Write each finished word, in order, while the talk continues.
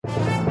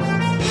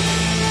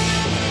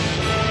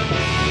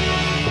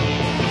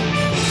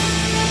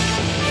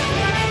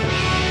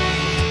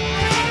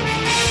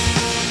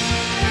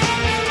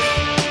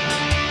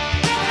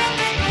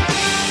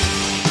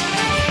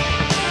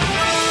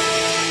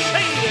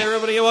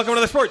everybody, and welcome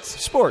to the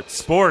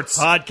Sports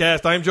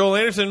Podcast. I'm Joel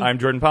Anderson. I'm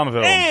Jordan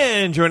Palmaville.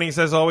 And joining us,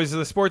 as always, is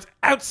the Sports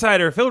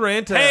Outsider, Phil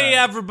Ranta. Hey,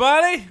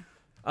 everybody.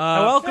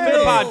 Welcome to the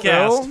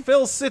podcast.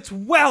 Phil sits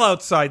well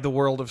outside the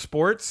world of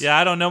sports. Yeah,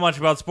 I don't know much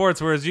about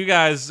sports, whereas you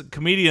guys,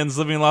 comedians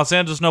living in Los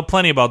Angeles, know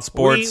plenty about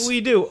sports. We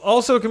do.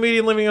 Also, a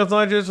comedian living in Los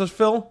Angeles,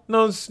 Phil,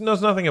 knows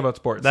nothing about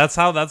sports. That's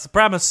the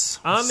premise.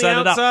 On Set the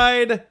it up.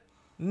 outside,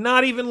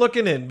 not even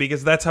looking in,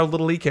 because that's how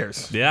little he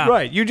cares. Yeah.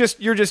 Right, you're just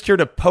here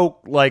to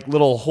poke like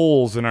little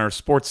holes in our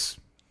sports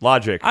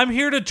logic. I'm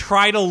here to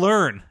try to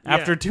learn. Yeah.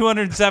 After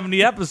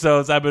 270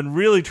 episodes, I've been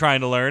really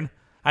trying to learn.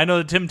 I know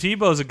that Tim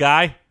Tebow's a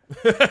guy.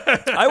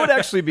 I would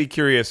actually be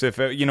curious if,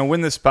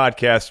 when this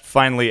podcast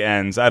finally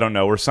ends, I don't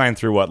know, we're signed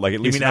through what, like at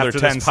least another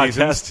 10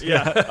 seasons?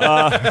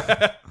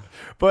 Yeah.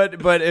 But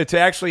to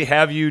actually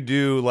have you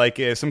do like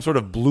some sort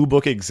of blue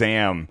book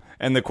exam,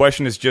 and the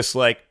question is just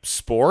like,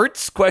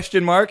 sports?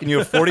 And you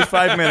have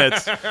 45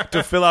 minutes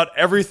to fill out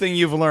everything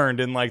you've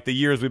learned in like the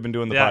years we've been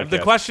doing the podcast. If the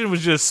question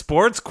was just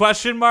sports?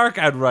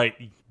 I'd write,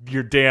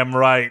 you're damn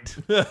right.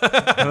 And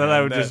then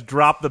I would just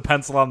drop the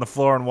pencil on the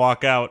floor and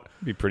walk out.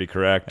 Be pretty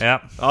correct.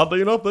 Yeah.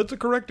 Oddly enough, that's a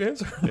correct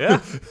answer.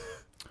 Yeah.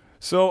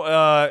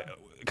 So,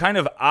 kind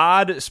of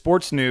odd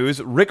sports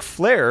news. Ric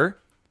Flair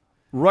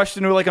rushed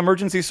into like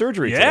emergency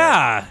surgery today.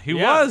 Yeah, he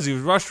was. He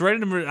was rushed right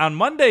into on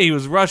Monday. He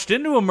was rushed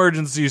into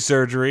emergency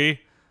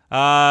surgery.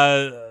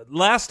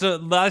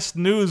 Last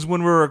news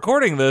when we're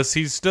recording this,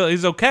 he's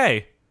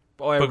okay.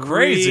 Boy, But I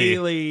crazy.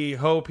 really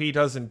hope he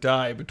doesn't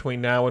die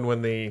between now and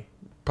when the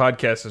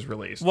podcast is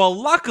released. Well,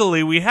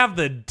 luckily we have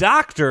the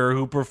doctor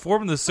who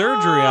performed the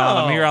surgery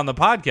on him here on the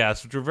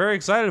podcast, which we're very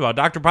excited about.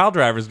 Dr.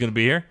 Piledriver is going to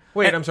be here.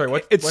 Wait, I'm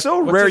sorry. It's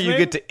so rare his you name?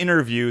 get to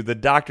interview the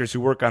doctors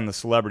who work on the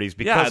celebrities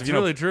because Yeah, of, it's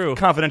really true.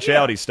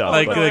 confidentiality stuff.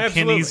 Like but- the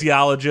absolutely.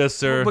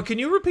 kinesiologist or But can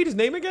you repeat his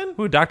name again?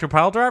 who? Dr.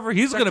 Piledriver.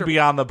 He's going to be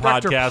on the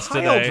Dr. podcast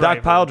today. Piledriver. Doc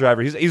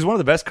Piledriver, he's one of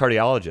the best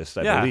cardiologists,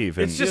 I Yeah. believe.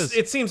 It's And just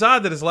it seems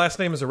odd that his last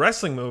name is a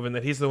wrestling move and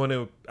that he's the one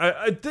who.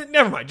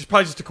 Never mind.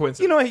 Probably just a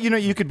coincidence.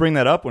 you could bring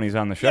that up when he's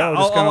on the show. Yeah,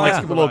 just kind I'll of ask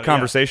like him a little about it, yeah.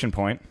 conversation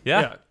point.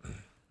 Yeah.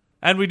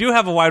 And we do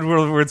have a wide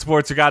world of weird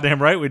sports. You're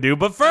goddamn right we do.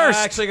 But first,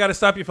 I actually got to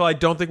stop you, Phil. I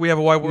don't think we have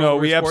a wide world No,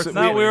 of we sports.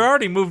 absolutely- no, we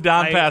already moved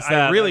on past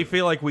that. I really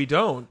feel like we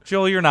don't.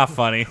 Joel, you're not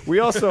funny. We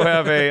also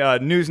have a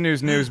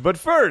news. But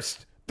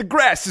first, the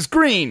grass is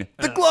green.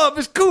 The glove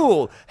is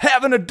cool.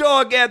 Having a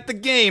dog at the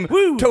game.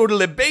 Woo.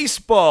 Totally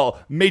baseball.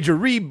 Major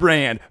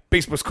rebrand.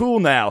 Baseball's cool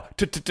now.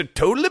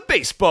 Totally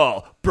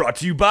baseball. Brought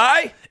to you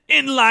by...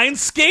 Inline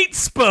skate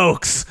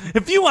spokes.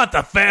 If you want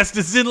the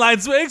fastest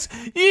inline spokes,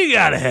 you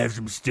gotta have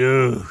some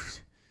stoves.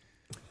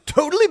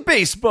 Totally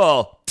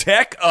baseball.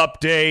 Tech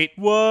update.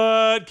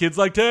 What? Kids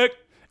like tech?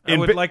 I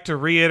would like to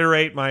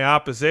reiterate my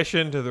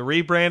opposition to the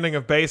rebranding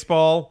of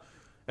baseball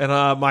and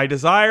my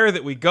desire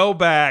that we go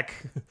back.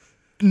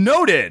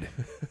 Noted.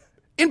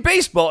 In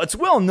baseball, it's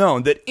well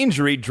known that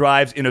injury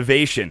drives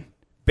innovation.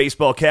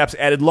 Baseball caps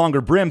added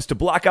longer brims to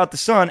block out the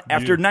sun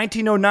after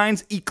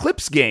 1909's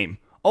Eclipse game,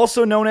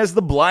 also known as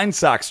the Blind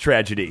Sox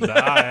tragedy.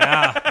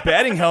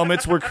 Batting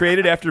helmets were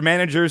created after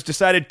managers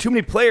decided too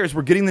many players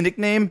were getting the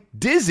nickname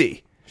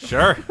Dizzy.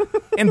 Sure.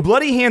 And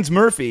Bloody Hands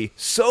Murphy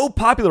so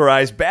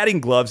popularized batting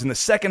gloves in the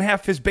second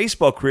half of his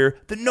baseball career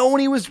that no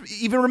one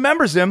even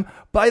remembers him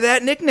by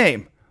that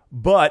nickname.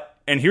 But,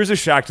 and here's a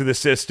shock to the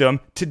system,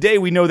 today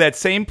we know that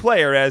same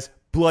player as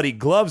Bloody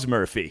Gloves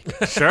Murphy.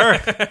 Sure.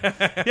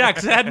 Yeah,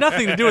 because it had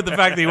nothing to do with the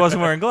fact that he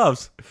wasn't wearing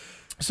gloves.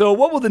 So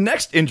what will the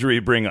next injury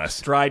bring us?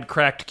 Dried,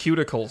 cracked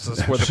cuticles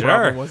is what the Sure.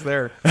 problem was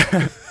there.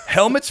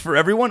 Helmets for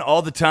everyone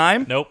all the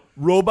time? Nope.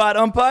 Robot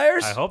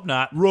umpires? I hope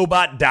not.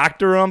 Robot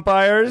doctor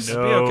umpires?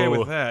 No. Be okay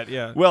with that,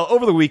 yeah. Well,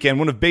 over the weekend,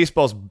 one of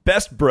baseball's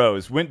best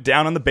bros went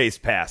down on the base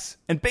pass.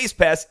 And base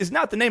pass is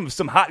not the name of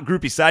some hot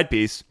groupie side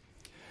piece.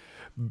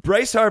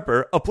 Bryce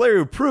Harper, a player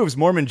who proves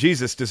Mormon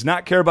Jesus does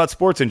not care about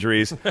sports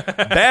injuries,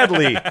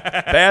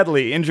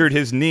 badly injured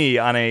his knee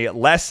on a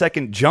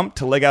last-second jump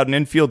to leg out an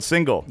infield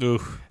single.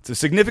 Oof. It's a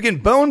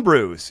significant bone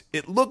bruise.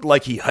 It looked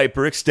like he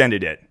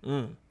hyperextended it.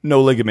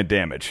 No ligament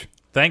damage.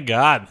 Thank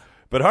God.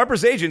 But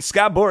Harper's agent,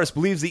 Scott Boras,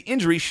 believes the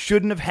injury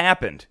shouldn't have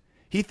happened.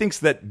 He thinks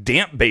that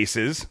damp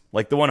bases,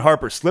 like the one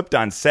Harper slipped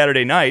on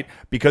Saturday night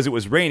because it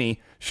was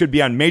rainy, should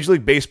be on Major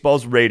League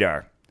Baseball's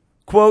radar.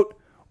 Quote,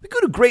 "We go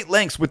to great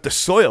lengths with the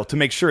soil to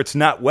make sure it's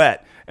not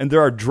wet, and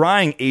there are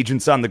drying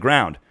agents on the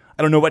ground.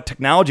 I don't know what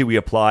technology we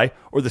apply,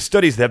 or the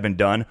studies that have been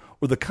done,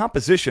 or the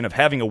composition of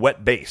having a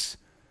wet base.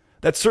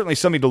 That's certainly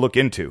something to look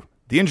into.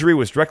 The injury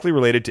was directly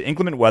related to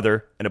inclement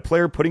weather and a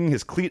player putting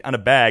his cleat on a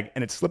bag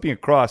and it slipping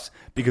across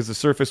because the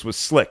surface was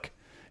slick.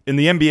 In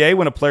the NBA,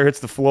 when a player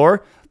hits the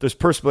floor, there's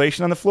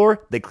perspiration on the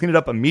floor, they clean it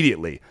up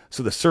immediately,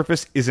 so the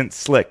surface isn't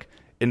slick.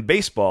 In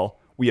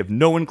baseball, we have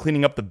no one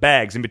cleaning up the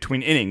bags in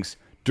between innings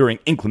during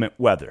inclement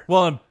weather."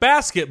 Well, in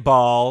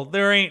basketball,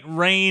 there ain't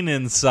rain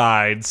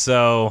inside,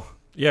 so...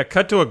 Yeah,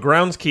 cut to a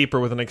groundskeeper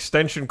with an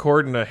extension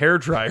cord and a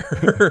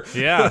hairdryer.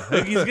 Yeah,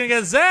 he's going to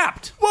get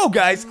zapped. Whoa,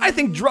 guys, I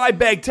think dry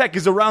bag tech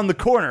is around the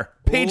corner.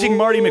 Paging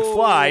Marty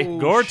McFly.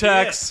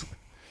 Gore-Tex.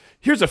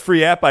 Here's a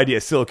free app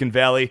idea, Silicon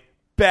Valley.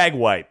 Bag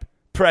Wipe.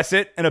 press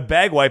it, and a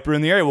bag wiper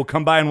in the area will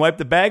come by and wipe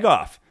the bag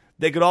off.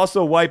 They could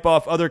also wipe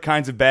off other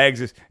kinds of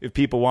bags if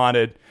people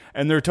wanted,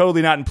 and they're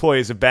totally not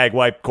employees of Bag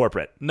Wipe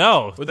Corporate.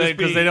 No, Would this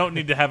because be- they don't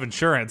need to have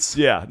insurance.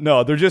 Yeah,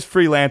 no, they're just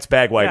freelance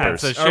bag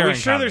wipers. it's a Are we sharing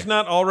sure company. there's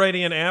not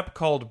already an app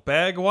called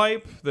Bag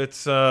Wipe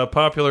that's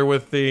popular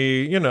with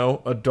the,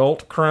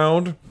 adult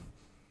crowd?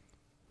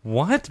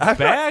 What?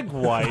 Bag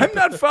wipe? I'm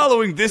not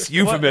following this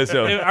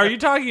euphemism. Are you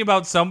talking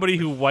about somebody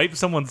who wiped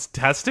someone's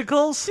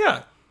testicles?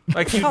 Yeah.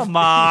 Like Come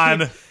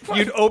on.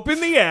 you'd open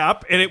the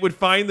app and it would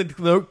find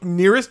the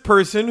nearest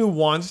person who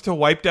wants to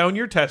wipe down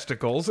your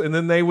testicles, and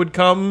then they would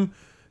come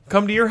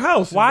to your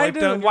house. And wipe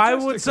down your Why would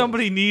testicles.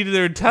 somebody need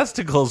their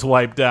testicles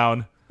wiped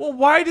down? Well,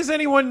 why does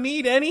anyone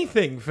need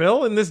anything,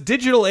 Phil, in this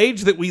digital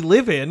age that we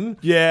live in?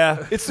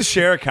 Yeah, it's the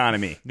share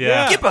economy.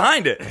 Yeah. Get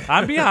behind it.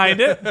 I'm behind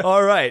it.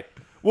 All right.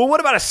 Well,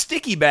 what about a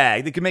sticky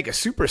bag? They could make a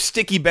super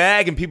sticky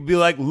bag, and people be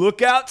like,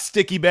 look out,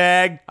 sticky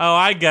bag. Oh,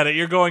 I get it.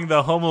 You're going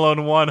the Home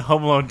Alone 1,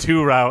 Home Alone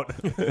 2 route.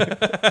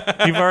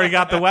 You've already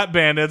got the wet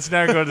bandits.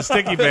 Now you're going to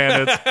sticky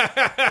bandits.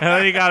 And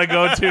then you got to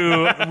go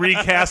to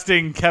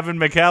recasting Kevin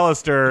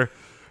McAllister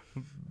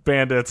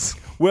bandits.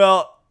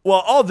 Well, while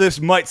all this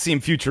might seem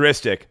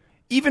futuristic,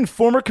 even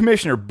former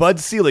Commissioner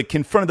Bud Selig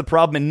confronted the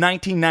problem in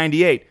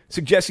 1998,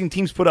 suggesting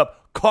teams put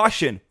up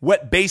caution,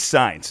 wet base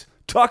signs.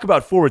 Talk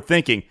about forward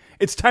thinking.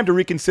 It's time to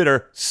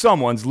reconsider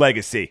someone's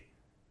legacy.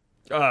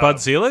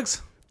 Bud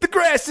Selig's? The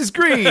grass is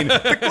green.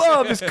 The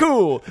glove is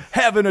cool.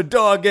 Having a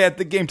dog at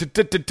the game.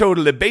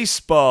 Totally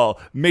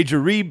baseball. Major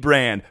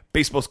rebrand.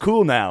 Baseball's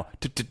cool now.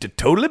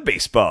 Totally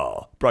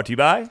baseball. Brought to you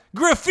by.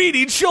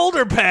 Graffitied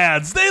shoulder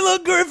pads. They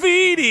look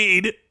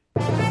graffitied.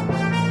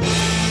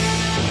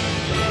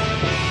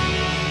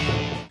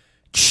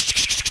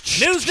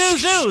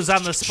 News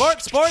on the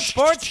Sports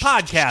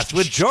podcast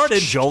with Jordan,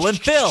 Joel, and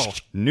Phil.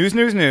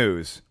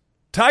 News.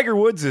 Tiger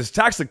Woods'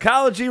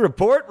 toxicology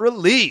report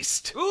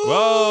released.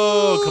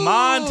 Whoa, come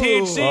on,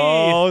 THC.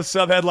 Oh,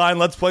 subheadline,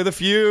 let's play the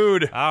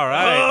feud. All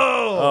right.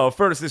 Oh,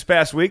 first, this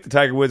past week, the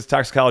Tiger Woods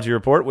toxicology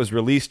report was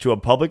released to a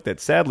public that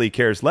sadly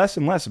cares less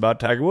and less about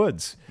Tiger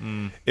Woods.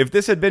 If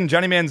this had been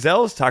Johnny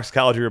Manziel's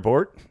toxicology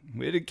report,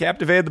 it had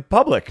captivated the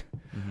public.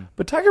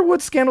 But Tiger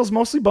Woods scandals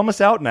mostly bum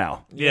us out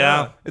now.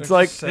 Yeah. It's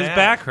like His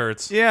back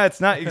hurts. Yeah, it's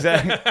not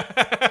exactly.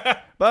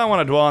 But I don't want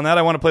to dwell on that.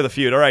 I want to play the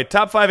feud. All right,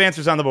 top 5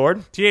 answers on the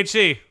board.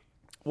 THC.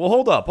 Well,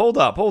 hold up.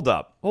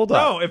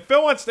 No, if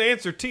Phil wants to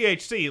answer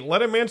THC,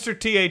 let him answer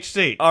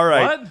THC. All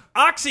right. What?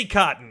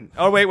 Oxycontin.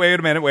 Oh, wait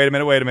a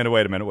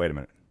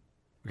minute.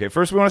 Okay,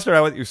 first we want to start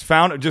out with, he was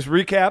found, just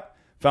recap,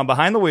 found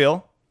behind the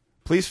wheel.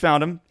 Police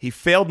found him. He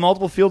failed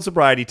multiple field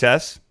sobriety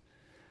tests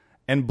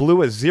and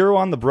blew a 0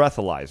 on the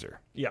breathalyzer.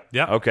 Yeah.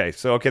 Okay,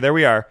 there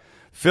we are.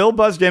 Phil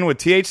buzzed in with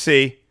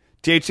THC.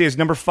 THC is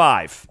number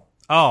 5.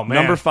 Oh, man.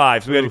 Number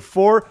 5. So we got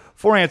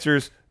four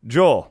answers.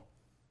 Joel.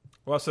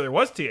 Well, so there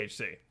was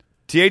THC.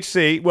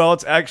 THC, well,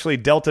 it's actually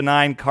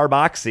delta-9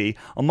 carboxy,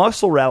 a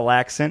muscle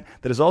relaxant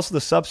that is also the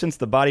substance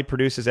the body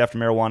produces after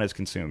marijuana is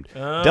consumed.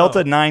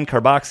 Delta-9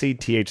 carboxy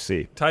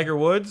THC. Tiger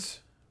Woods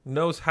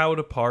knows how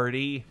to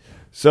party.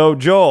 So,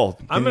 Joel.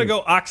 I'm going to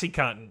go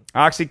Oxycontin.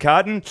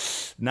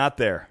 Oxycontin? Not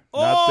there.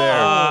 Not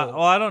there.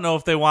 Well, I don't know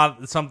if they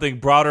want something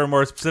broader,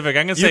 more specific.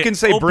 I'm going to say You can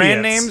say opiates.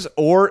 brand names,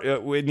 or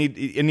it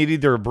need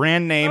either a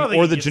brand name I don't think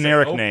or you the can say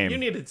generic name. You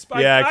needed.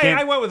 Yeah, I I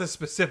can't. went with a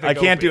specific. I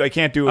can't do it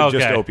just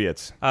Okay.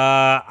 opiates.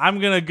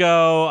 I'm going to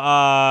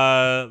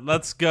go,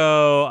 let's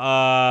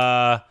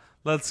go,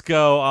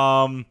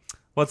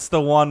 what's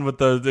the one with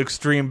the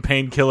extreme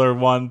painkiller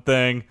one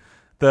thing?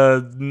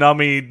 The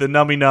nummy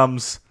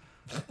nums.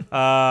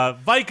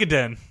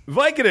 Vicodin.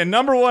 Vicodin,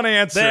 number 1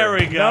 answer. There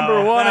we go.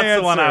 Number 1 That's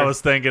answer. the one I was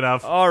thinking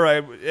of. All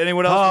right.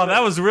 Anyone else? Oh,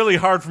 that was really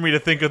hard for me to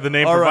think of the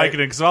name All for right. Vicodin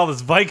because all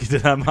this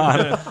Vicodin I'm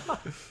on.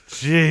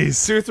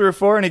 Jeez. 2, 3, or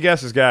 4. Any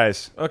guesses,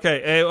 guys?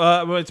 Okay,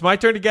 it's my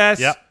turn to guess.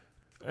 Yep.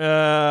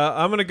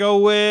 I'm going to go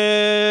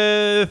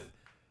with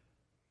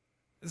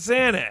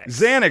Xanax.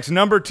 Xanax,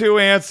 number 2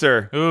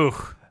 answer. Ooh.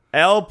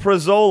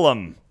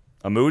 Alprazolam,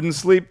 a mood and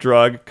sleep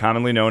drug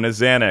commonly known as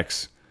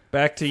Xanax.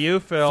 Back to you,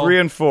 Phil. 3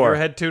 and 4. You're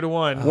ahead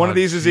 2-1. One of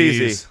these is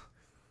Jeez. easy.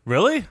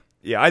 Really?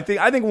 Yeah, I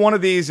think one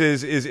of these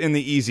is in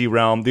the easy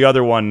realm. The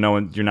other one,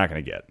 you're not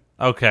going to get.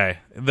 Okay.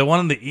 The one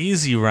in the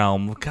easy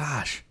realm.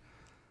 Gosh.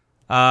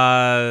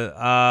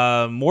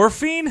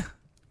 Morphine?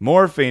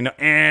 Morphine.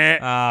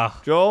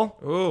 Joel?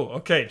 Ooh,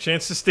 okay.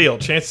 Chance to steal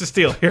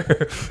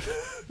here.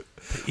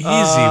 Easy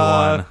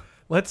one.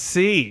 Let's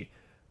see.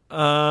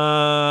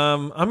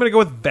 I'm going to go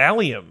with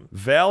Valium.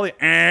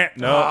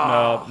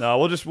 No.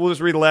 We'll just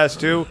read the last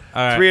 2.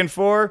 right. 3 and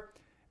 4.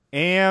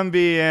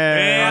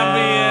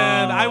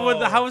 Ambien.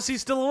 How was he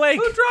still awake?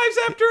 Who drives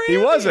after He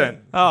Ambien? wasn't.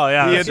 Oh,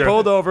 yeah. He that's had true.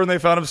 pulled over and they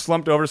found him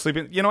slumped over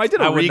sleeping. I did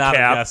a I recap. would not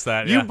have guessed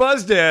that, You yeah.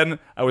 buzzed in.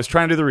 I was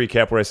trying to do the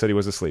recap where I said he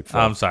was asleep. Phil.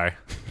 I'm sorry.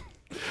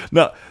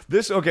 No,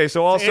 okay,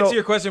 so also Answer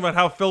your question about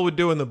how Phil would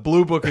do in the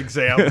Blue Book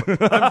exam.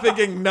 I'm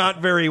thinking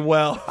not very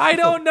well. I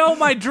don't know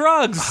my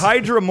drugs.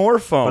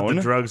 hydromorphone, But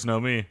the drugs know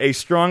me. a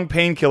strong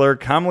painkiller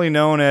commonly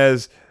known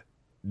as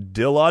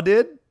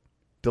Dilaudid.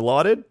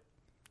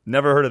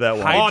 Never heard of that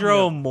one.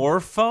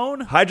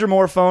 Hydromorphone?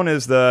 Hydromorphone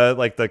is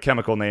the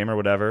chemical name or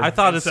whatever. I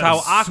thought it's how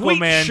Sweet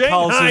Aquaman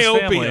calls his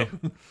Shanghai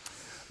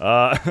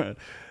family.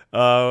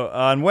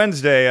 On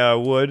Wednesday,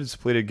 Woods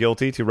pleaded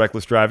guilty to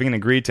reckless driving and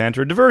agreed to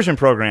enter a diversion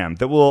program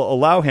that will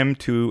allow him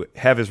to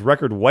have his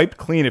record wiped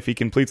clean if he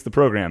completes the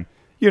program.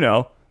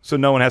 So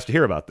no one has to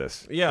hear about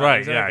this. Yeah, Right,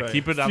 exactly. yeah.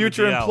 Keep it on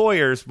Future the DL.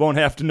 employers won't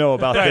have to know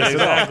about this at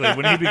all. Exactly.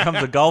 When he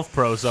becomes a golf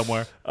pro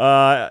somewhere.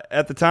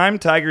 At the time,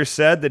 Tiger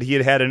said that he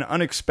had an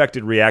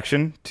unexpected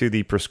reaction to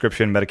the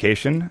prescription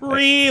medication.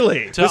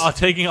 Really?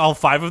 Taking all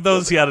 5 of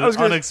those, he had an was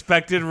gonna-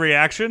 unexpected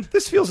reaction.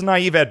 This feels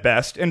naive at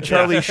best and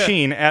Charlie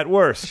Sheen at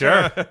worst.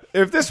 Sure.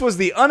 If this was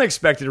the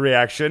unexpected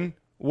reaction,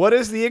 what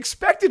is the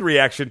expected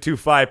reaction to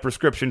 5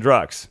 prescription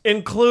drugs?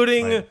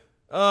 Including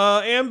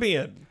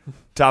Ambien.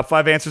 Top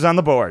 5 answers on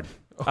the board.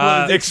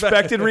 What is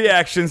Expected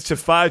reactions to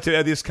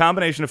this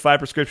combination of 5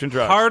 prescription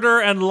drugs.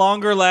 Harder and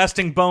longer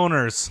lasting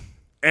boners.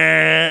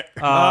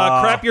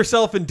 crap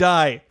yourself and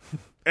die.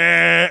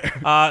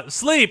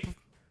 Sleep.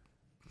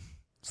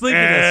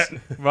 Sleepiness.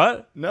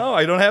 What? No,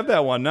 I don't have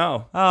that one.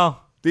 No. Oh.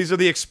 These are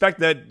the it's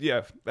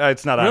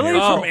not on Really?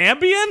 here. From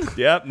Ambien?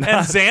 Yep. And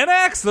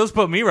Xanax? Those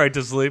put me right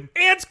to sleep.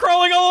 Ants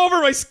crawling all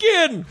over my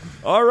skin.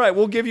 All right,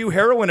 we'll give you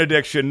heroin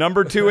addiction.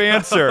 Number 2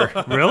 answer.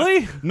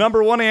 Really?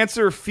 Number 1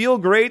 answer, feel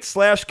great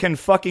 / can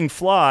fucking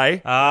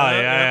fly.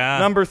 Yeah.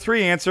 Number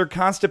 3 answer,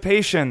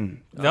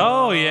 constipation.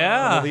 Oh,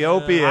 yeah. The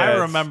opiates. I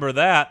remember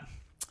that.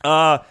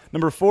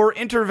 Number 4,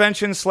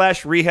 intervention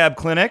 / rehab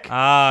clinic.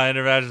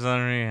 Interventions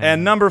on rehab.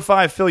 And number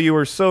 5, Phil, you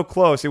were so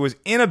close. It was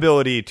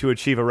inability to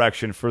achieve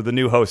erection for the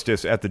new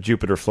hostess at the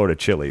Jupiter, Florida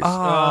Chili's.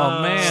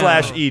 Oh,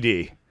 man. /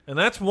 ED. And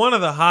that's one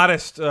of the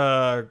hottest,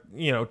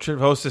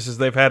 hostesses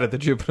they've had at the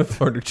Jupiter,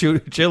 Florida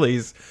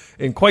Chili's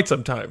in quite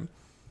some time.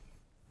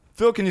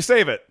 Phil, can you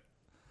save it?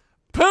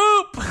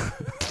 Poop!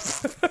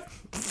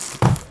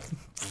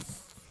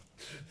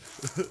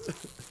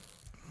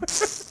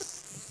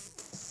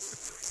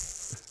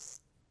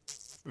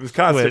 It was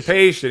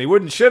constipation. He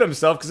wouldn't shit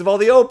himself because of all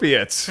the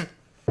opiates.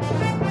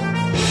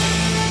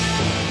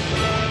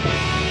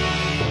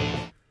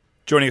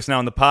 Joining us now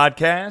on the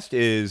podcast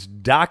is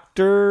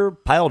Dr.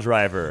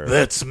 Piledriver.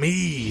 That's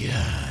me.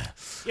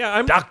 Yeah,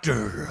 I'm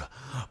Dr.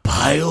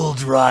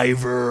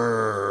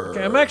 Piledriver.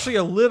 Okay, I'm actually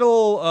a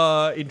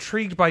little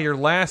intrigued by your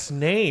last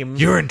name.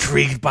 You're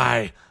intrigued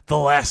by the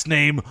last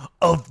name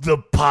of the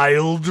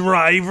pile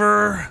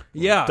driver?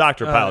 Yeah,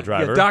 Dr.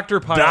 Piledriver. Yeah, Dr.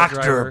 Piledriver.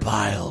 Dr.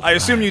 Pile. I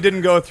assume you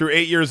didn't go through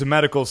 8 years of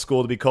medical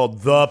school to be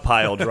called the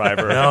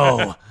Piledriver.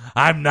 No,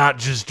 I'm not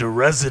just a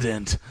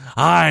resident.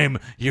 I'm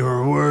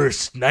your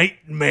worst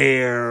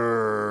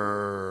nightmare.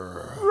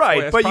 Right,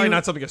 Boy, that's but probably you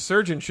not something a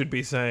surgeon should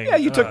be saying. Yeah,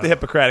 you took the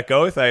Hippocratic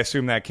Oath. I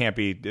assume that can't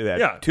be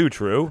too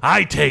true.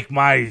 I take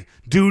my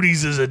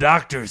duties as a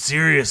doctor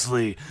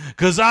seriously,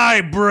 'cause I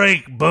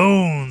break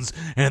bones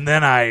and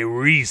then I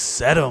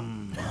reset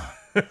them.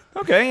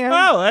 Okay,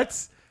 yeah. Oh,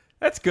 that's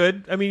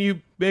good. I mean,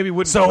 you maybe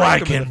wouldn't. So break I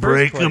them in can the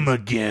break first them place.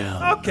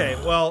 again. Okay,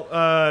 well,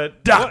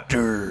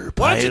 Doctor,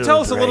 why don't you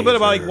tell us a little bit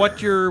about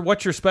Piledriver.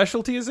 what your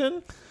specialty is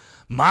in?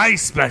 My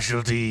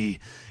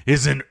specialty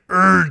is in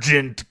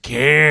urgent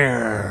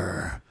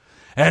care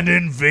and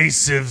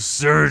invasive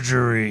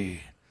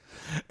surgery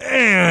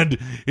and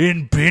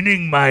in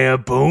pinning my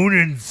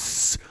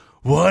opponents.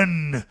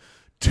 1,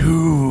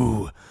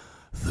 2,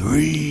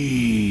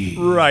 3.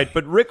 Right,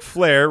 but Ric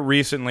Flair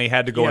recently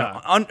had to go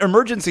on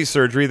emergency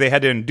surgery. They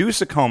had to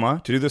induce a coma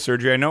to do the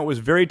surgery. I know it was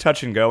very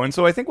touch and go, and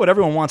so I think what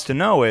everyone wants to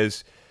know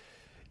is,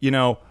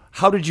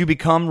 how did you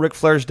become Ric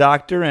Flair's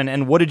doctor,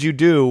 and what did you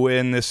do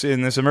in this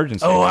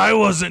emergency? Oh, I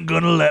wasn't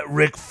gonna let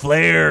Ric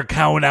Flair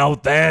count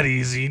out that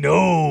easy,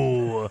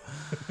 no.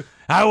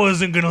 I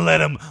wasn't gonna let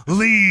him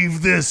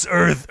leave this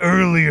earth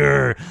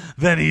earlier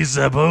than he's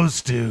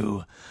supposed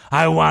to.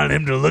 I wanted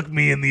him to look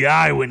me in the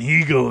eye when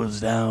he goes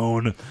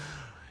down.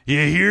 You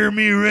hear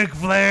me, Ric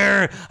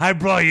Flair? I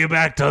brought you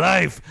back to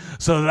life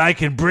so that I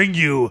can bring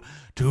you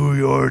to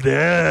your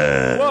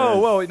death.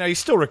 Whoa! Now he's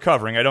still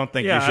recovering. I don't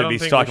think Yeah, you I should don't be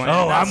think talking. we should-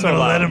 Oh, Not I'm so going to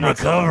loud, let him not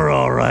so loud. recover,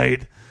 all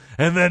right.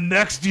 And then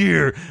next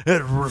year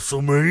at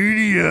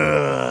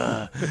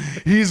WrestleMania,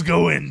 he's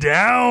going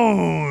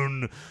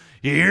down.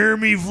 You hear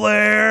me,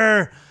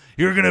 Flair?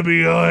 You're going to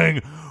be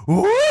going,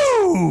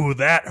 woo,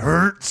 that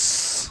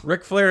hurts.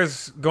 Ric Flair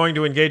is going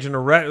to engage in a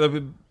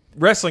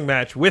wrestling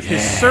match with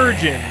his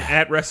surgeon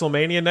at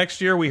WrestleMania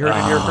next year. We heard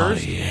it here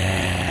first.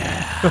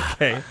 Yeah.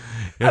 Okay.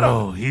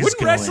 Oh, he's Wouldn't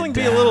going wrestling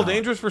be a little down.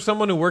 dangerous for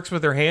someone who works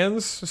with their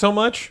hands so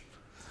much?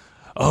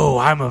 Oh,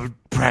 I'm a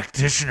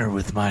practitioner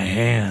with my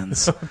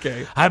hands.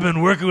 Okay. I've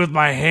been working with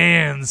my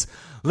hands,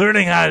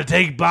 learning how to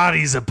take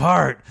bodies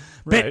apart,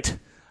 bit Right.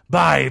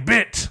 by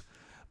bit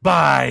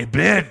by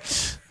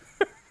bit.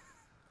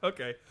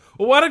 Okay.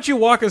 Well, why don't you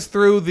walk us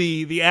through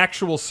the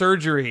actual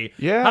surgery?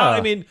 Yeah. I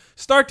mean,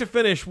 start to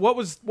finish. What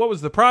was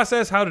the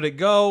process? How did it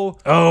go?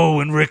 Oh,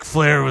 when Ric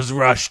Flair was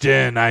rushed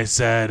in, I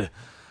said,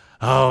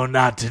 "Oh,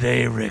 not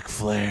today, Ric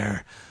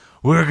Flair.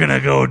 We're gonna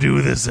go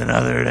do this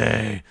another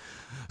day."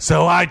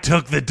 So I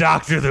took the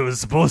doctor that was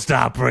supposed to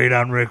operate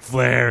on Ric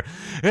Flair,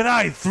 and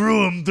I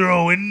threw him through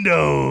a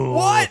window.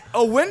 What?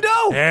 A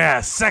window? Yeah,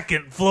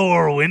 second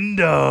floor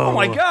window. Oh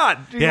my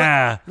God! Did you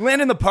Yeah.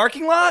 land in the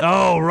parking lot?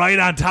 Oh, right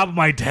on top of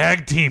my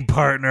tag team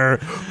partner,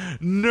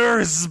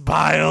 Nurse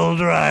Pile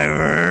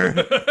Driver,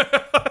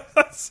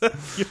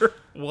 Your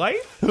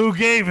wife? who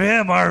gave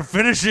him our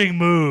finishing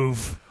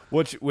move,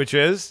 Which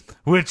is?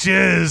 which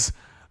is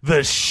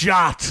the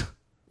shot.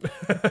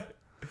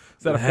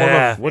 Is that a form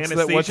Yeah. of What's that-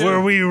 anesthesia? what's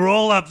Where we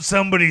roll up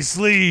somebody's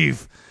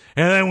sleeve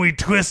and then we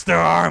twist their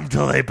arm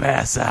till they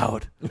pass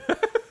out.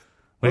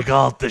 We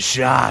call it the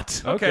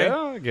shot. Okay.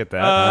 I get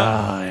that.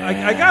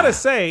 I gotta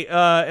say,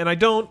 and I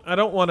don't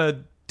want to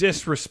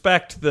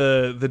disrespect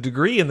the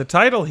degree in the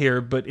title here,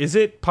 but is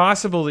it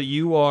possible that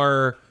you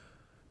are,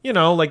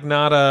 like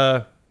not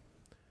a?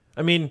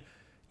 I mean,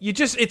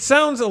 it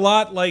sounds a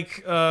lot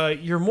like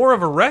you're more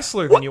of a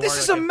wrestler than What? you This are.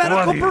 is like a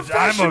medical I'm a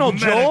professional,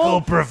 medical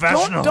Joel.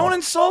 professional. Don't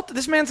insult.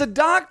 This man's a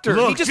doctor.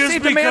 Look, he just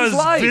saved a man's because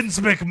life. Vince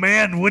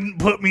McMahon wouldn't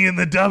put me in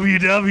the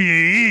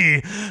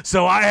WWE,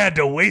 so I had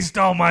to waste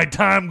all my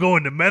time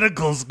going to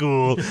medical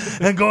school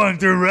and going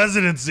through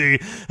residency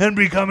and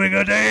becoming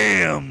a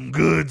damn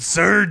good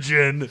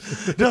surgeon.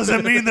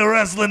 Doesn't mean the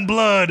wrestling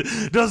blood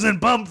doesn't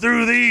pump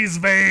through these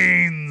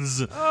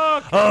veins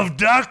of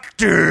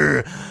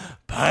Dr.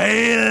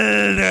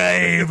 Pile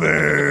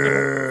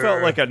Driver.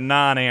 Felt like a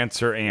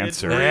non-answer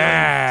answer. It really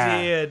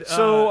Yeah. did.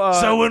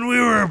 So when we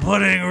were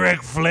putting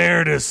Ric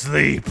Flair to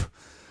sleep,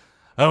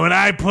 when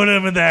I put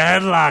him in the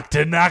headlock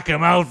to knock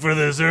him out for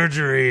the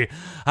surgery,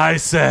 I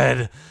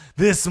said,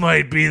 "This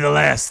might be the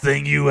last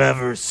thing you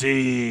ever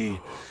see."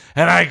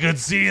 And I could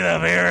see the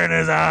fear in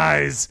his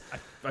eyes.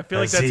 I feel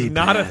like as that's he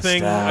not a passed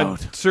thing out.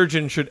 a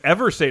surgeon should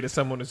ever say to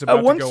someone who's about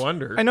to Once- go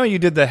under. I know you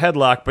did the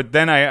headlock, but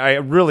then I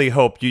really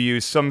hope you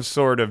use some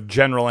sort of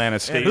general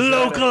anesthesia.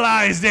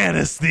 Localized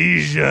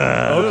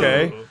anesthesia.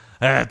 Okay.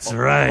 That's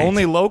right.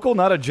 Only local,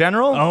 not a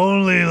general?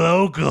 Only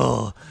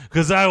local.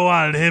 Because I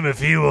wanted him, if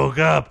he woke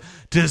up,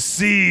 to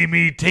see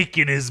me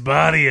taking his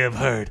body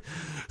apart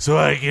so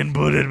I can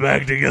put it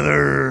back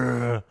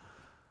together.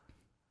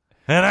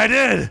 And I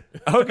did.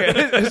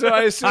 Okay. So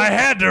I assume. I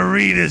had to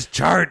read his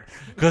chart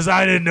because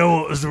I didn't know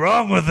what was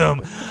wrong with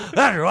him.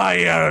 That's why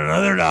he had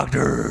another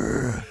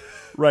doctor.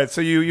 Right,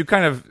 so you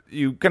kind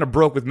of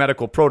broke with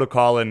medical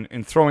protocol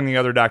in throwing the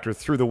other doctor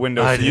through the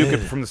window I so you did. could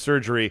perform the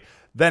surgery,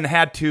 then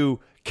had to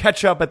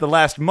catch up at the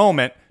last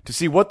moment to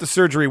see what the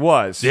surgery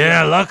was.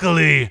 Yeah,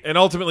 luckily. and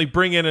ultimately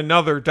bring in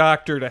another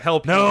doctor to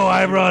help you. No,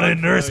 I brought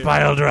in Nurse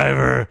Pile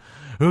Driver,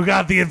 who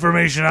got the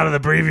information out of the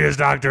previous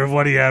doctor of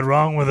what he had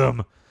wrong with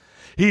him.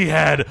 He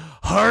had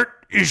heart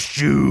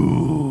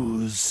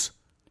issues.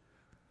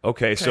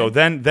 Okay, so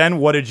then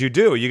what did you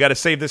do? You got to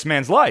save this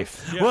man's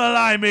life. Well,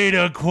 I made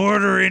a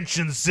 1/4-inch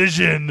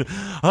incision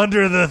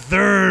under the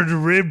third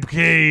rib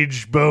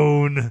cage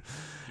bone.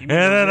 And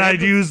then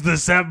I'd use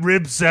the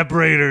rib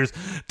separators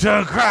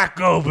to crack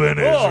open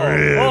his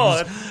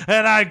ribs.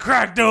 And I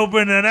cracked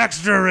open an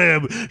extra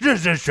rib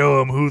just to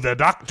show him who the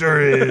doctor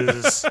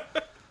is.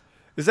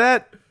 Is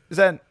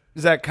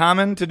that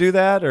common to do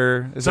that,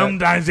 or is that,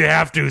 Sometimes you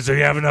have to, so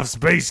you have enough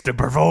space to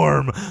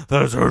perform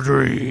the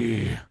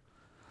surgery.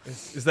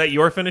 Is that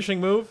your finishing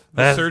move? The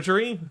That's-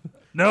 surgery?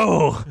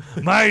 No,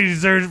 my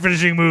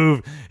finishing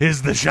move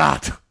is the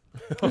shot.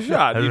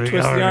 shot? You There we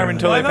twist go. the arm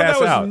until Well, I they thought pass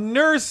that was out.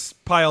 nurse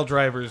pile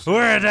drivers.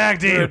 We're a tag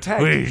team. We're a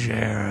tag We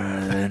share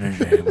a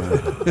finishing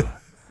move.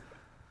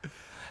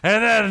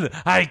 And then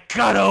I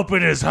cut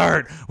open his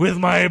heart with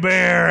my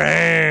bare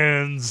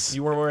hands.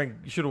 You weren't wearing.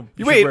 You should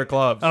Wait. wear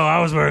gloves. Oh,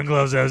 I was wearing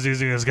gloves. I was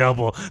using a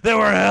scalpel. They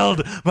were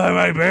held by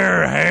my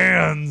bare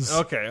hands.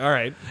 Okay, all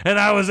right. And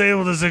I was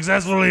able to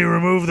successfully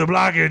remove the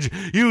blockage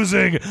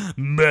using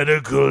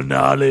medical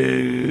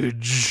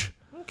knowledge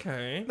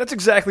Okay. That's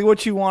exactly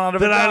what you want out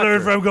of a that I doctor.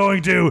 learned from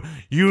going to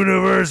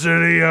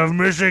University of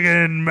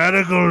Michigan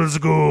Medical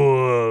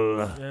School.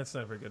 That's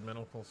not very good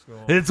medical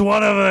school. It's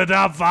one of the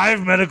top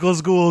 5 medical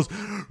schools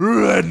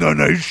in the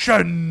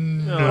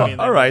nation. No, I mean,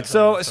 All right,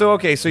 so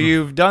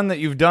you've done that.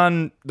 You've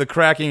done the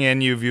cracking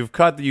in. You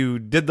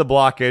did the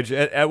blockage.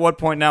 At what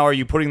point now are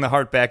you putting the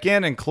heart back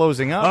in and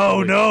closing up?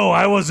 Oh no,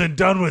 I wasn't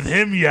done with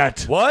him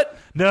yet. What?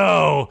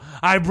 No,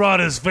 I brought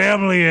his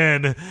family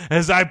in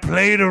as I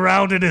played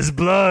around in his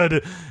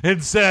blood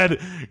and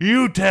said,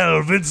 "You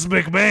tell Vince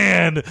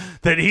McMahon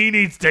that he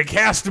needs to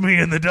cast me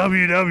in the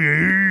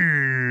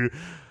WWE."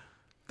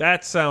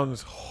 that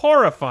sounds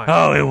horrifying.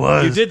 Oh, it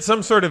was. You did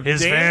some sort of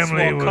His dance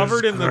family while was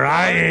covered in the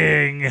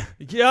crying.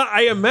 Yeah,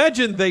 I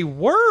imagine they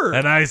were.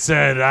 And I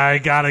said, I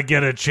gotta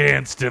get a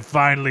chance to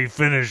finally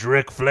finish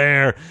Ric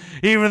Flair,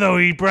 even though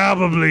he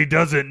probably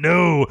doesn't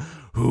know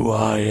who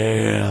I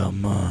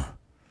am.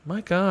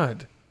 My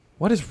God.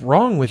 What is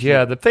wrong with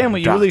Yeah, you? the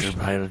family. You really,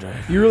 Pilot.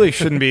 you really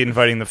shouldn't be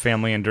inviting the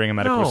family in during a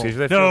medical No. procedure.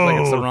 That feels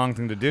like it's the wrong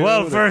thing to do.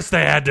 Well, first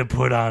they had to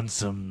put on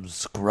some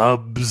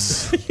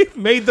scrubs.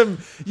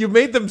 You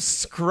made them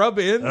scrub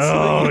in so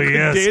Oh, that you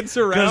yes. could dance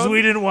around. Because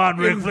we didn't want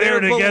Ric in Flair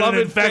their to get an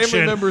beloved family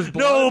infection. member's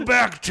No blood.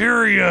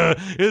 bacteria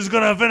is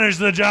going to finish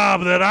the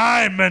job that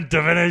I meant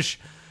to finish.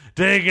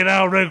 Taking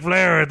out Ric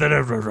Flair at the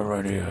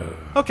radio.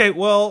 Okay,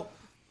 well,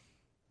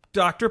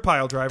 Dr.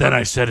 Piledriver. Then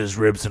I set his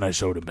ribs and I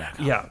sewed him back.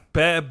 Yeah,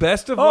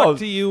 best of luck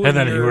to you. And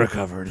then he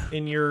recovered.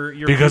 in your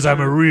Because I'm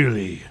a future-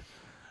 really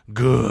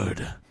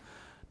good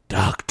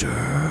doctor.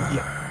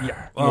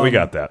 yeah. we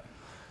got that.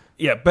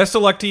 Yeah, best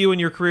of luck to you in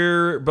your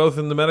career, both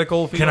in the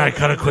medical field. Can I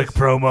cut a quick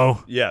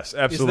promo? Yes, Is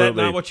absolutely. that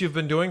not what you've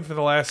been doing for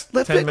the last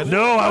Let's 10 take- minutes?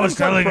 No, I was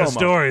cut a telling a promo.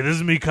 story. This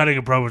is me cutting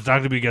a promo. It's not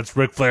going to be against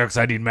Ric Flair because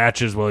I need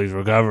matches while he's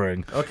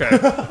recovering. Okay.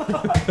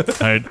 All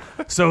right.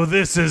 So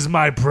this is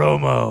my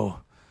promo.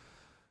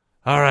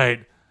 All right.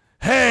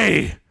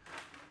 Hey,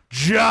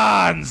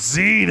 John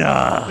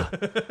Cena.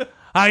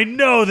 I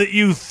know that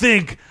you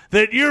think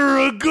that you're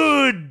a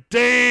good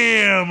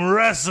damn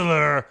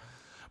wrestler,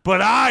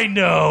 but I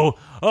know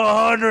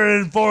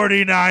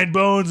 149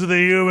 bones of the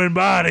human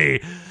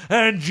body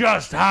and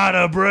just how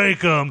to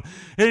break them,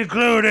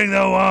 including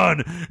the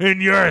one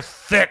in your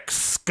thick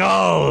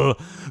skull.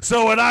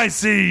 So when I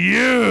see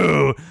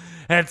you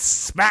at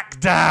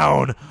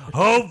SmackDown,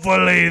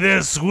 hopefully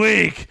this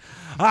week,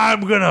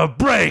 I'm gonna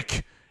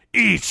break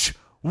each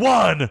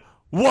one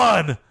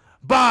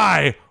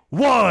by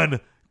one,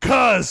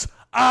 'cause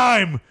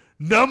I'm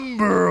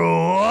number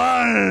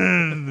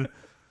one.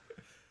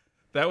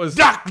 That was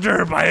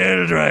Dr.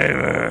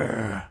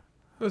 Piledriver.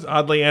 It was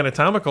oddly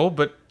anatomical,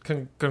 but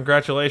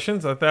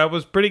congratulations. That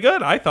was pretty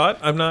good, I thought.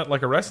 I'm not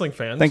like a wrestling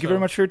fan. Thank you so- very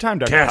much for your time,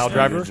 Dr. Cast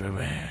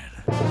Piledriver.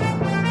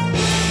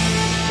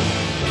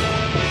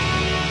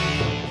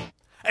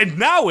 And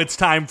now it's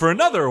time for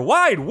another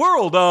wide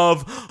world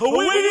of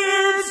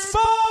weird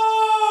sports.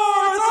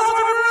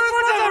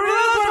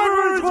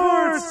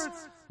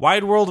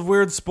 Wide world of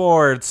weird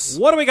sports.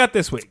 What do we got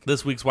this week?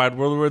 This week's wide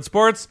world of weird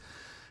sports: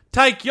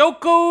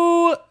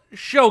 Taikyoku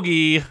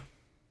Shogi.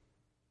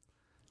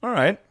 All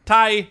right.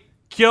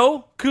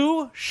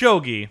 Taikyoku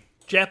Shogi.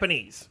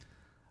 Japanese.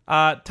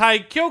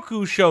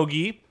 Taikyoku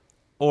Shogi,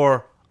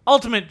 or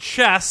Ultimate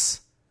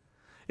Chess,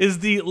 is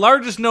the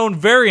largest known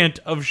variant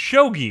of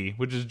shogi,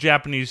 which is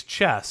Japanese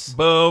chess.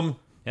 Boom.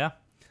 Yeah.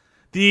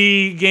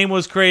 The game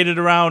was created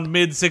around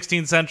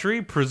mid-16th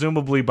century,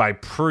 presumably by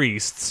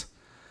priests,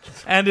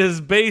 and is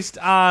based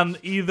on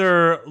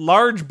either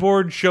large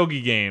board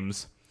shogi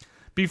games.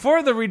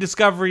 Before the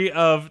rediscovery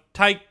of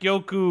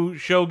Taikyoku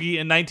Shogi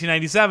in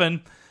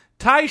 1997,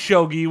 Tai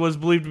Shogi was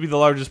believed to be the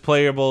largest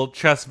playable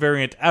chess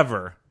variant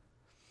ever.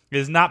 It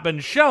has not been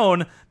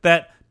shown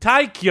that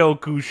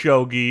Taikyoku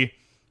Shogi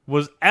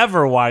was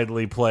ever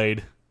widely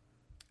played.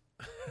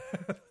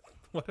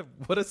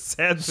 What a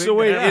sad thing. So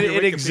wait, to have in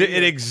it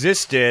Wikipedia.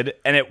 existed,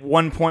 and at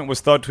one point was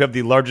thought to have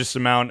the largest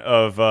amount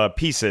of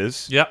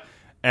pieces. Yep.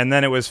 And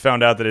then it was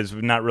found out that it's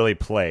not really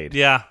played.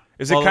 Yeah.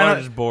 Is it Well, the kinda-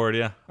 largest board?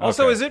 Yeah.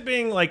 Also, Okay. is it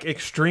being like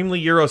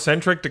extremely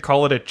Eurocentric to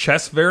call it a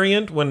chess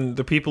variant when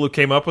the people who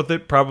came up with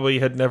it probably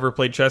had never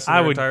played chess in I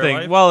their would entire think.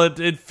 life? Well,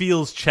 it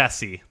feels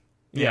chessy.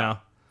 Yeah.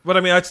 But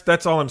I mean,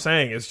 that's all I'm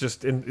saying. Is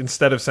just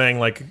instead of saying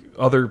like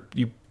other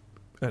you.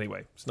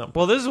 Anyway, it's not.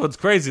 Well, this is what's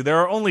crazy. There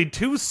are only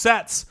 2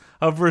 sets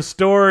of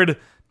restored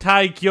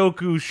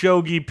Taikyoku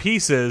Shogi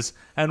pieces,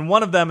 and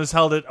one of them is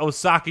held at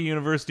Osaka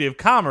University of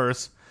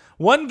Commerce.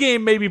 One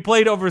game may be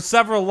played over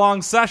several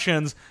long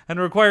sessions and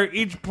require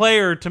each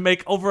player to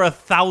make over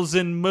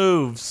 1,000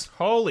 moves.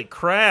 Holy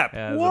crap!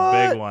 Yeah, that's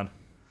a big one.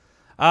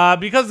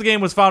 Because the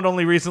game was found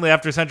only recently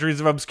after centuries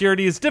of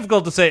obscurity, it's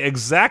difficult to say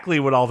exactly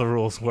what all the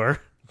rules were,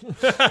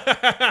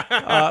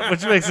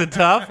 which makes it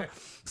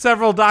tough.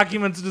 Several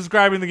documents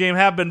describing the game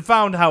have been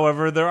found,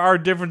 however. There are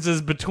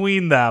differences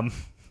between them.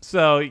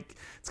 So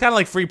it's kind of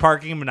like free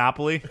parking in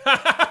Monopoly.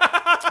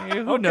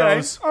 Who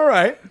knows? All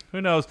right.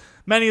 Who knows?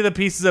 Many of the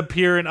pieces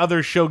appear in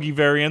other shogi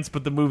variants,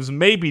 but the moves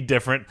may be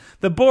different.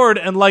 The board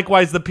and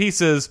likewise the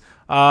pieces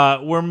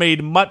were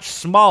made much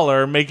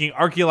smaller, making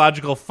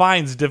archaeological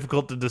finds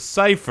difficult to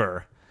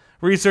decipher.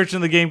 Research in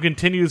the game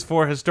continues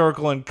for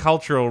historical and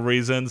cultural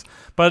reasons,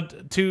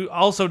 but to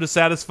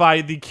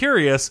satisfy the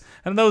curious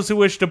and those who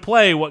wish to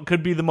play what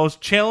could be the most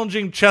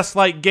challenging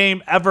chess-like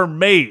game ever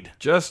made.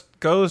 Just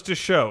goes to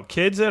show,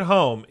 kids at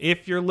home,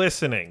 if you're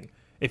listening,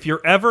 if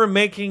you're ever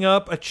making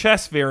up a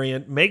chess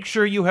variant, make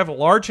sure you have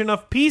large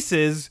enough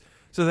pieces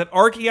so that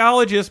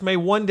archaeologists may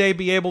one day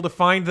be able to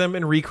find them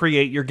and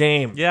recreate your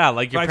game. Yeah,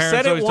 like your I've parents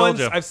said it always once,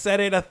 told you. I've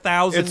said it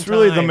 1,000 times. It's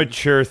really the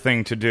mature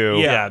thing to do.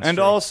 Yeah, it's and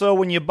true. also,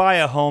 when you buy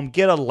a home,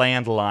 get a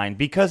landline,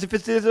 because if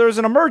there's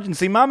an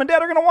emergency, mom and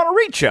dad are going to want to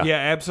reach you. Yeah,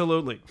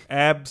 absolutely.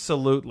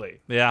 Absolutely.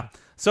 Yeah.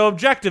 So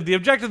the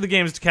objective of the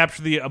game is to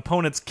capture the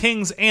opponent's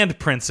kings and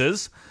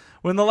princes.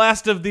 When the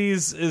last of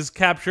these is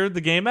captured,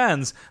 the game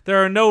ends.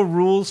 There are no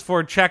rules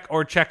for check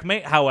or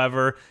checkmate,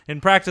 however.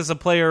 In practice, a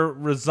player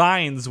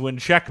resigns when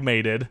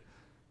checkmated.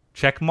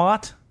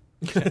 Checkmate?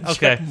 Okay.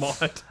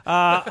 Checkmate.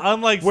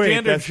 Unlike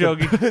standard that's the-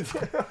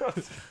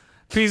 shogi,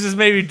 pieces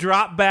may be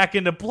dropped back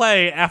into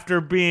play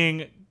after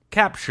being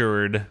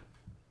captured.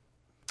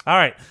 All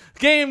right.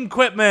 Game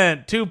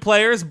equipment. 2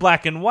 players,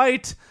 black and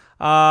white,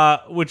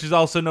 which is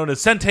also known as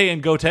Sentei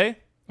and Gote.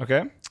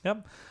 Okay.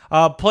 Yep.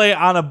 Play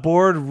on a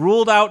board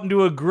ruled out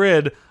into a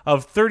grid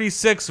of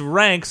 36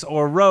 ranks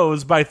or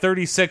rows by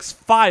 36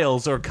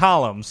 files or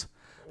columns.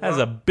 That's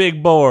a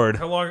big board.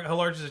 How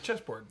large is a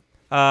chessboard?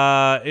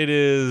 It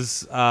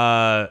is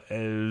 12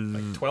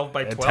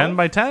 by 12? 10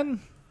 by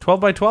 10? 12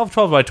 by 12?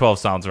 12 by 12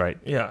 sounds right.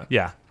 Yeah.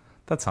 Yeah,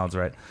 that sounds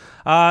right.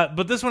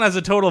 But this one has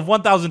a total of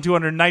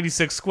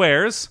 1,296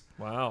 squares.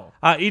 Wow.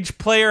 Each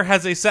player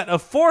has a set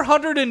of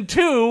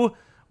 402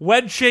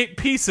 wedge-shaped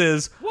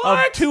pieces of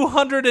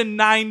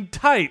 209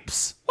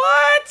 types.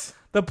 What?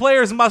 The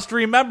players must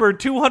remember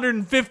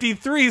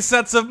 253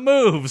 sets of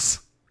moves.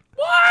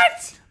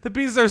 What? The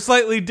pieces are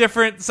slightly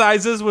different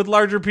sizes, with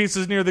larger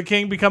pieces near the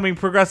king becoming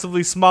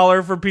progressively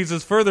smaller for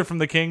pieces further from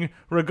the king,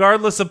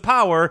 regardless of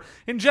power.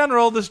 In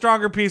general, the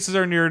stronger pieces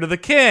are nearer to the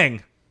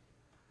king.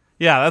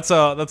 Yeah, that's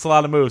a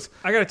lot of moves.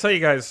 I gotta tell you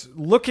guys,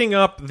 looking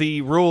up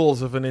the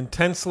rules of an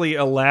intensely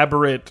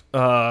elaborate,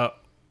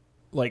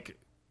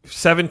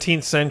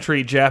 17th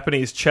century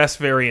Japanese chess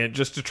variant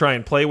just to try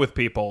and play with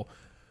people,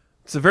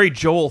 it's a very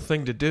Joel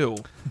thing to do.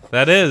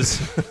 That is.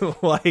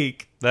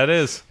 That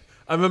is.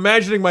 I'm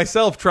imagining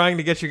myself trying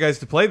to get you guys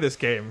to play this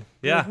game.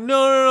 Yeah. Like,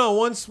 no.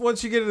 Once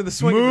you get into the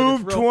swing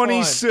Move of it, it's real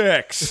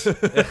 26.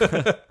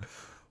 fun.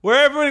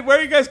 Where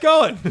are you guys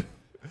going?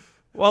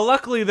 Well,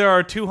 luckily there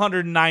are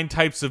 209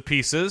 types of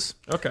pieces.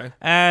 Okay.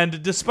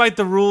 And despite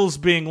the rules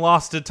being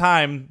lost to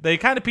time, they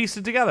kind of pieced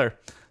it together.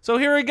 So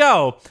here we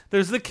go.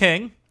 There's the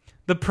king,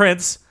 the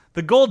prince,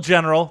 the gold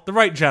general, the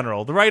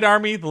right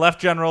army, the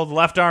left general, the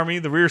left army,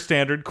 the rear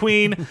standard,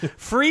 queen,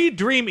 free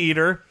dream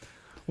eater,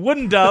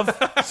 wooden dove,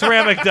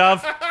 ceramic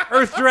dove,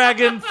 earth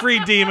dragon, free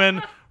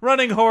demon,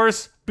 running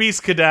horse,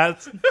 beast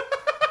cadet,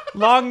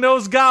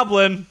 long-nosed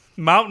goblin,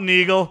 mountain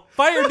eagle,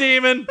 fire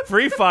demon,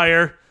 free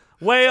fire,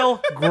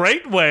 whale,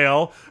 great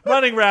whale,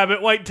 running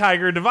rabbit, white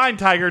tiger, divine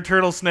tiger,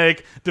 turtle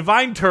snake,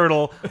 divine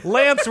turtle,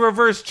 lance,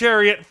 reverse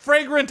chariot,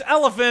 fragrant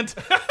elephant,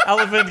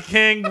 elephant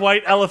king,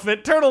 white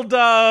elephant, turtle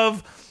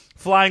dove,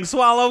 flying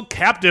swallow,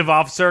 captive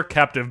officer,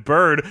 captive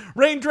bird,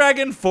 rain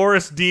dragon,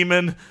 forest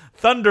demon,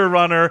 thunder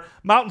runner,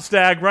 mountain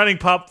stag, running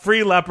pup,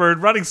 free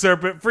leopard, running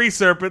serpent, free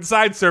serpent,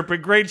 side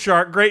serpent, great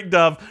shark, great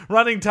dove,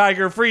 running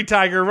tiger,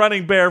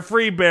 running bear,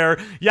 free bear,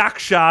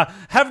 yaksha,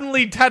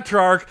 heavenly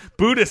tetrarch,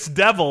 Buddhist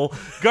devil,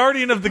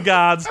 guardian of the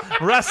gods,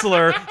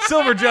 wrestler,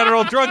 silver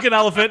general, drunken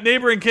elephant,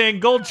 neighboring king,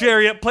 gold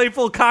chariot,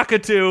 playful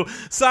cockatoo,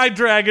 side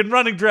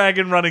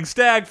running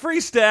stag,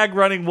 free stag,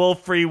 running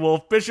wolf, free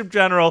wolf, bishop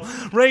general,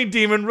 rain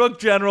demon, rook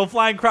general,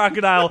 flying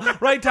crocodile,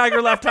 right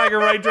tiger, left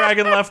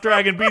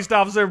dragon, beast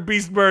officer,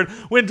 beast bird,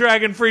 wind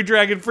dragon,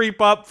 free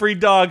pup, free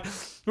dog,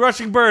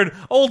 rushing bird,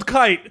 old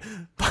kite,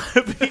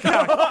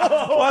 peacock,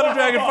 water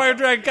dragon, fire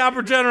dragon,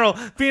 copper general,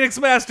 phoenix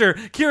master,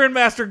 Kieran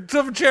master,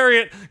 silver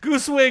chariot,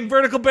 goose wing,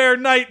 vertical bear,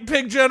 knight,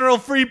 pig general,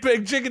 free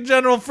pig, chicken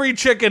general, free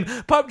chicken,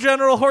 pup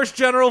general, horse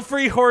general,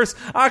 free horse,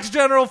 ox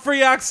general,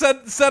 free ox,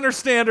 center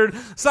standard,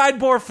 side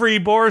boar, free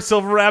boar,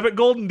 silver rabbit,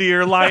 golden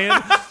deer, lion,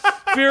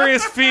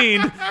 furious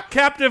fiend,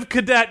 captive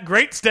cadet,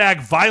 great stag,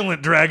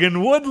 violent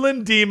dragon,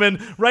 woodland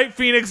demon, right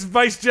phoenix,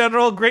 vice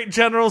general, great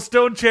general,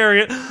 stone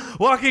chariot,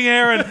 walking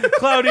heron,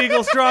 cloud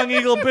eagle, strong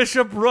eagle,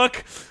 bishop,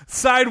 rook,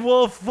 side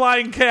wolf,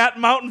 flying cat,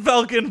 mountain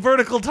falcon,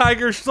 vertical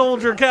tiger,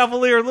 soldier,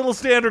 cavalier, little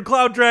standard,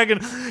 cloud dragon,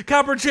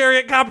 copper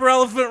chariot, copper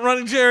elephant,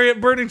 running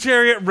chariot, burning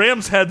chariot,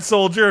 ram's head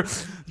soldier,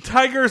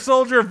 tiger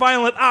soldier,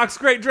 violent ox,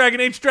 great dragon,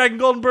 H dragon,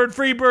 golden bird,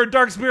 free bird,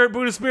 dark spirit,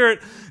 Buddha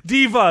spirit,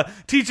 diva,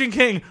 teaching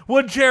king,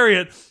 wood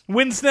chariot,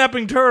 wind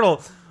snapping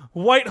turtle,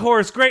 white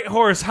horse, great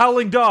horse,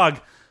 howling dog.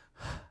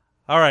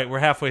 All right, we're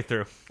halfway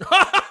through.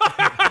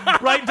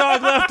 Right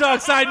dog, left dog,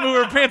 side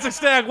mover, pantsing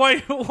stag,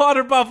 white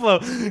water buffalo,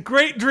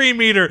 great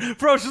dream eater,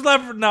 ferocious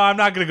leopard. No, I'm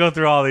not going to go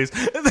through all these.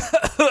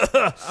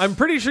 I'm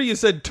pretty sure you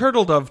said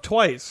turtle dove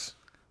twice.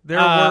 There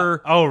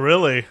were Oh,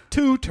 really?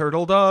 2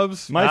 turtle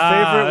doves. My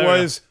there favorite we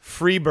go. was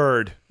Free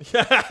Bird.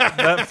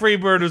 That free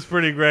bird was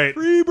pretty great.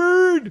 Free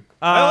bird.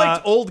 I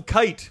liked old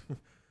kite.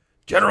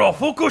 General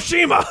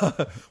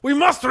Fukushima, we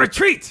must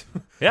retreat.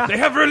 Yeah. They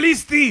have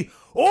released the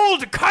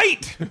old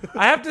kite.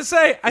 I have to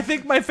say, I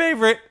think my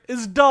favorite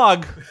is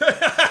dog.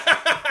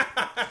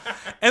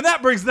 And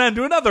that brings then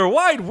to another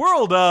wide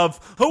world of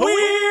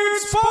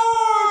weird sports.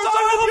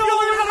 I hope you'll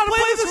learn how to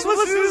play this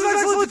with this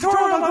excellent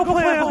tutorial on Go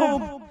Play at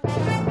Home.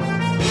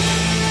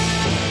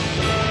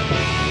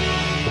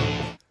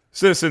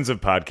 Citizens of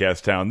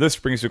Podcast Town, this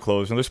brings to a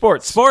close another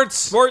sports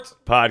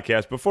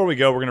podcast. Before we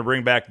go, we're going to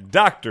bring back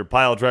Dr.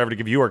 Pile Driver to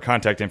give you our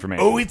contact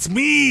information. Oh, it's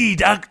me,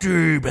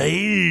 Dr.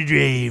 Pile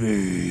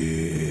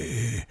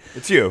Driver.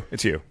 It's you.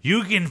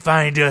 You can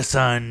find us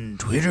on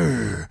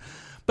Twitter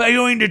by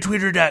going to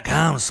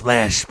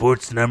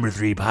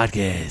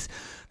twitter.com/sports3podcast.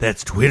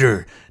 That's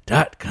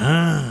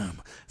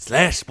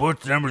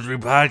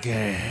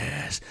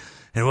twitter.com/sports3podcast.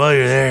 And while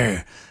you're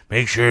there,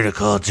 make sure to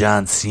call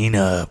John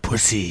Cena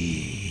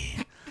pussy.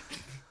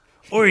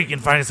 Or you can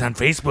find us on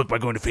Facebook by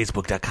going to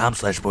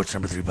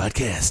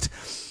facebook.com/sportsnumber3podcast.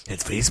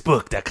 It's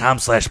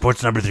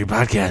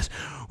facebook.com/sportsnumber3podcast,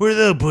 where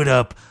they'll put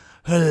up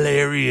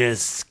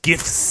hilarious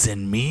GIFs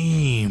and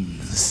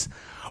memes.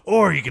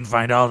 Or you can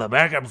find all the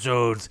back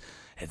episodes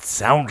at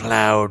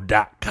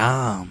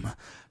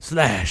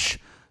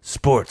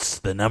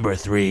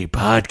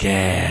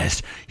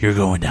soundcloud.com/sports3podcast. You're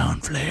going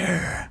down,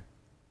 Flair.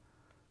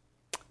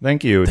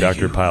 Thank you,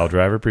 Dr. Pile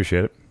Driver.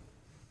 Appreciate it.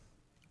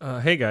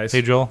 Hey, guys.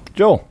 Hey, Joel.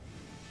 Joel,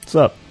 what's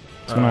up?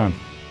 What's going on?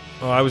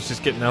 Oh, I was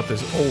just getting out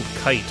this old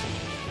kite.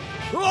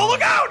 Oh,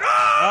 look out!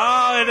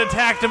 Oh, it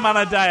attacked him on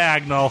a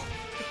diagonal.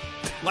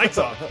 Lights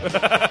off.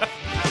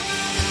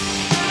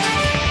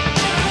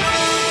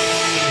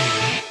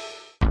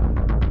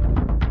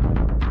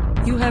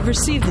 You have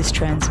received this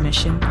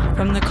transmission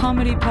from the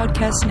Comedy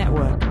Podcast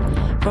Network.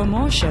 For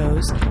more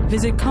shows,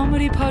 visit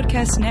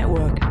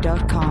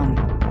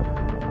comedypodcastnetwork.com.